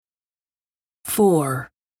4.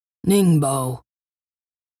 Ningbo.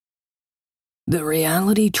 The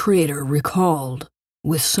reality trader recalled,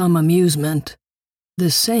 with some amusement, the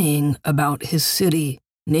saying about his city,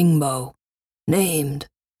 Ningbo, named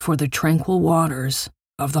for the tranquil waters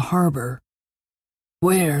of the harbor.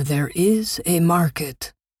 Where there is a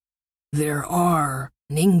market, there are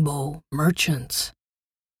Ningbo merchants.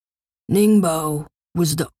 Ningbo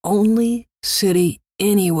was the only city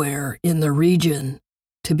anywhere in the region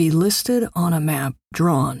to be listed on a map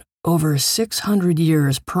drawn over 600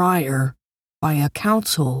 years prior by a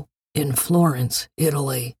council in Florence,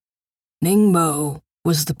 Italy. Ningbo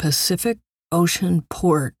was the Pacific Ocean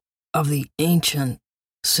port of the ancient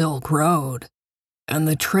Silk Road, and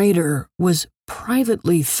the trader was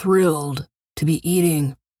privately thrilled to be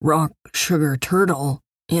eating rock sugar turtle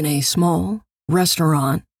in a small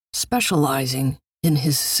restaurant specializing in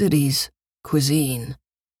his city's cuisine.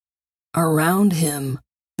 Around him,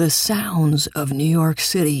 the sounds of New York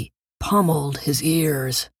City pummeled his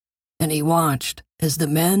ears, and he watched as the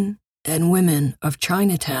men and women of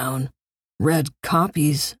Chinatown read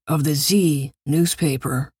copies of the Z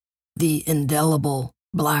newspaper, the indelible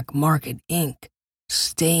black market ink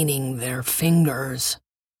staining their fingers.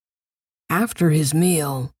 After his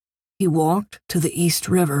meal, he walked to the East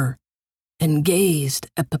River and gazed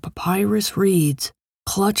at the papyrus reeds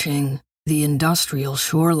clutching the industrial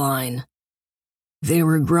shoreline. They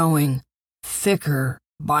were growing thicker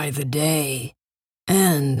by the day,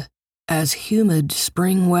 and as humid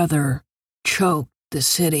spring weather choked the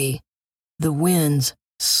city, the winds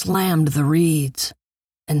slammed the reeds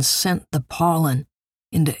and sent the pollen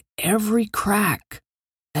into every crack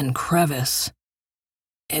and crevice,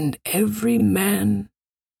 and every man,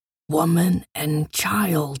 woman, and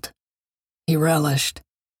child, he relished,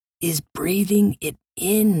 is breathing it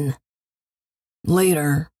in.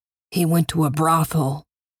 Later, he went to a brothel,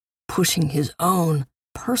 pushing his own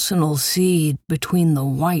personal seed between the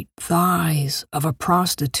white thighs of a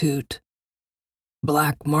prostitute.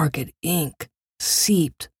 Black market ink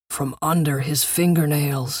seeped from under his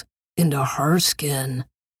fingernails into her skin,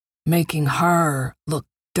 making her look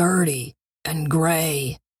dirty and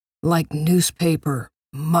gray, like newspaper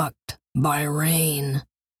mucked by rain.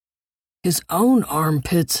 His own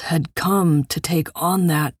armpits had come to take on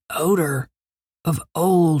that odor of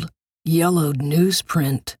old, yellowed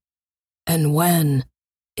newsprint, and when,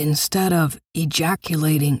 instead of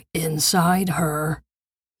ejaculating inside her,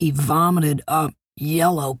 he vomited up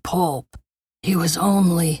yellow pulp, he was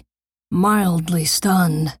only mildly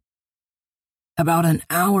stunned. About an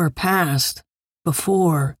hour passed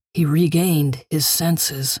before he regained his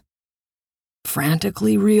senses.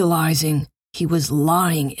 Frantically realizing he was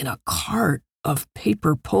lying in a cart of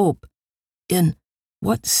paper pulp in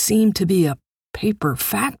what seemed to be a paper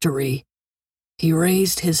factory, he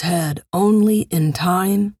raised his head only in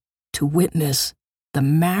time to witness the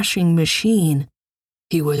mashing machine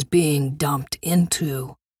he was being dumped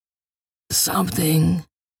into. Something,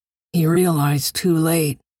 he realized too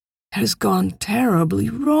late, has gone terribly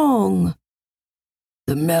wrong.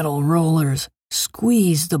 The metal rollers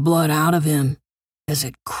squeezed the blood out of him as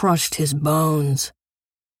it crushed his bones,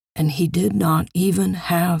 and he did not even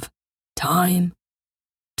have time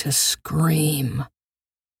to scream.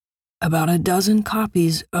 About a dozen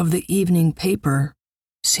copies of the evening paper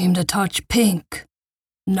seemed to touch pink,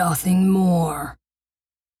 nothing more.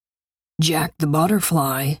 Jack the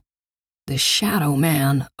Butterfly, the shadow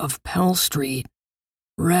man of Pell Street,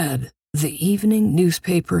 read the evening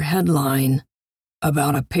newspaper headline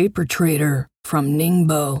about a paper trader from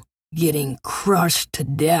Ningbo getting crushed to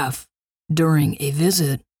death during a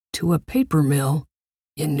visit to a paper mill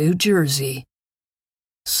in New Jersey.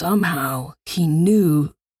 Somehow he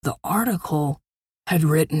knew the article had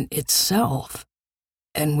written itself,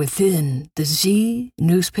 and within the Z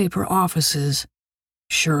newspaper offices,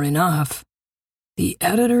 sure enough, the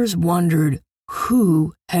editors wondered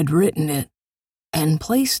who had written it and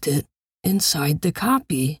placed it inside the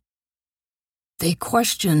copy. They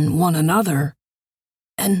questioned one another,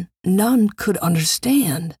 and none could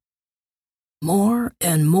understand. More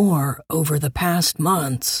and more over the past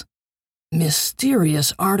months,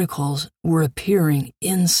 mysterious articles were appearing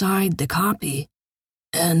inside the copy,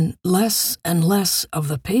 and less of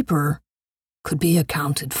the paper could be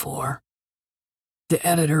accounted for. The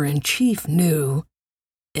editor-in-chief knew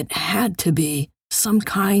it had to be some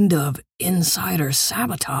kind of insider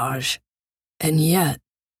sabotage, and yet,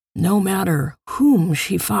 no matter whom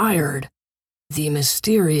she fired, the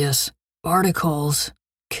mysterious articles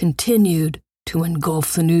continued to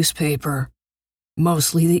engulf the newspaper,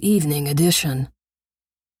 mostly the evening edition.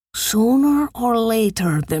 Sooner or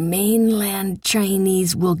later, the mainland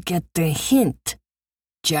Chinese will get the hint,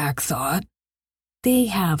 Jack thought. They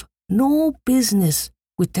have no business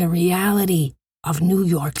with the reality of New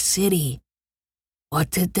York City.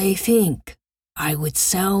 What did they think? I would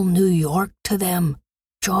sell New York to them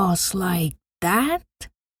just like that?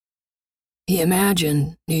 He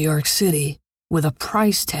imagined New York City with a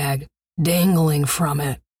price tag dangling from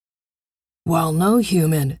it. While no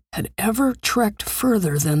human had ever trekked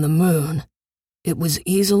further than the moon, it was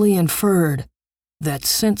easily inferred that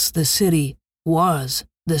since the city was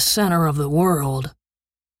the center of the world,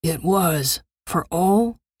 it was, for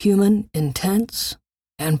all human intents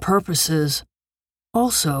and purposes,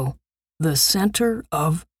 also the center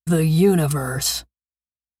of the universe.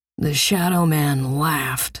 The Shadow Man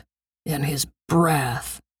laughed, and his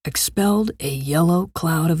breath expelled a yellow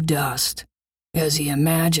cloud of dust as he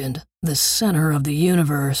imagined the center of the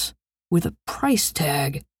universe with a price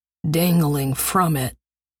tag dangling from it.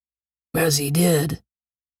 As he did,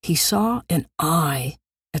 he saw an eye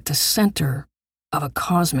at the center of a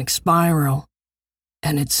cosmic spiral,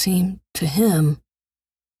 and it seemed to him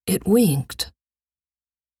it winked.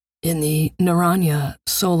 In the Naranja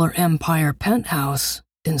Solar Empire penthouse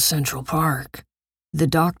in Central Park, the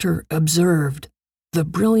doctor observed the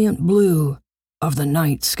brilliant blue of the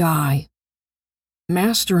night sky.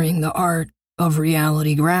 Mastering the art of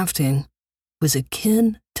reality grafting was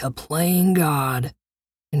akin to playing God,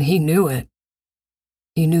 and he knew it.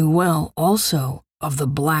 He knew well also of the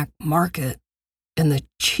black market and the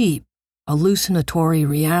cheap, hallucinatory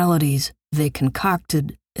realities they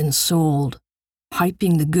concocted and sold,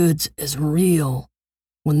 hyping the goods as real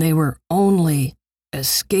when they were only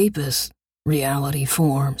escapist reality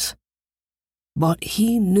forms. But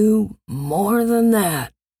he knew more than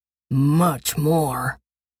that, much more.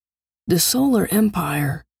 The Solar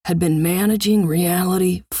Empire had been managing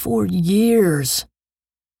reality for years,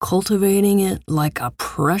 cultivating it like a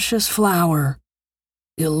precious flower,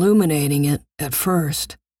 illuminating it at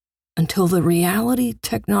first, until the reality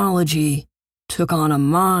technology took on a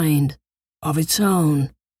mind of its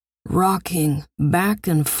own, rocking back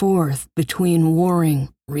and forth between warring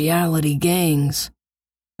reality gangs,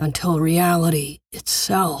 until reality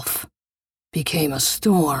itself became a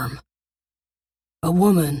storm. A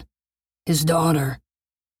woman, his daughter,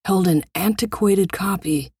 held an antiquated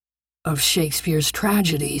copy of Shakespeare's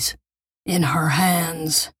tragedies in her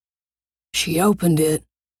hands. She opened it,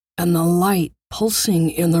 and the light pulsing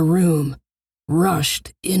in the room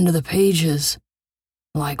rushed into the pages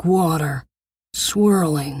like water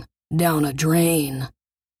swirling down a drain.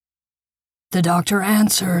 The doctor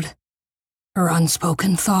answered her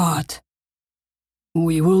unspoken thought.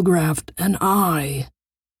 We will graft an eye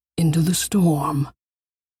into the storm.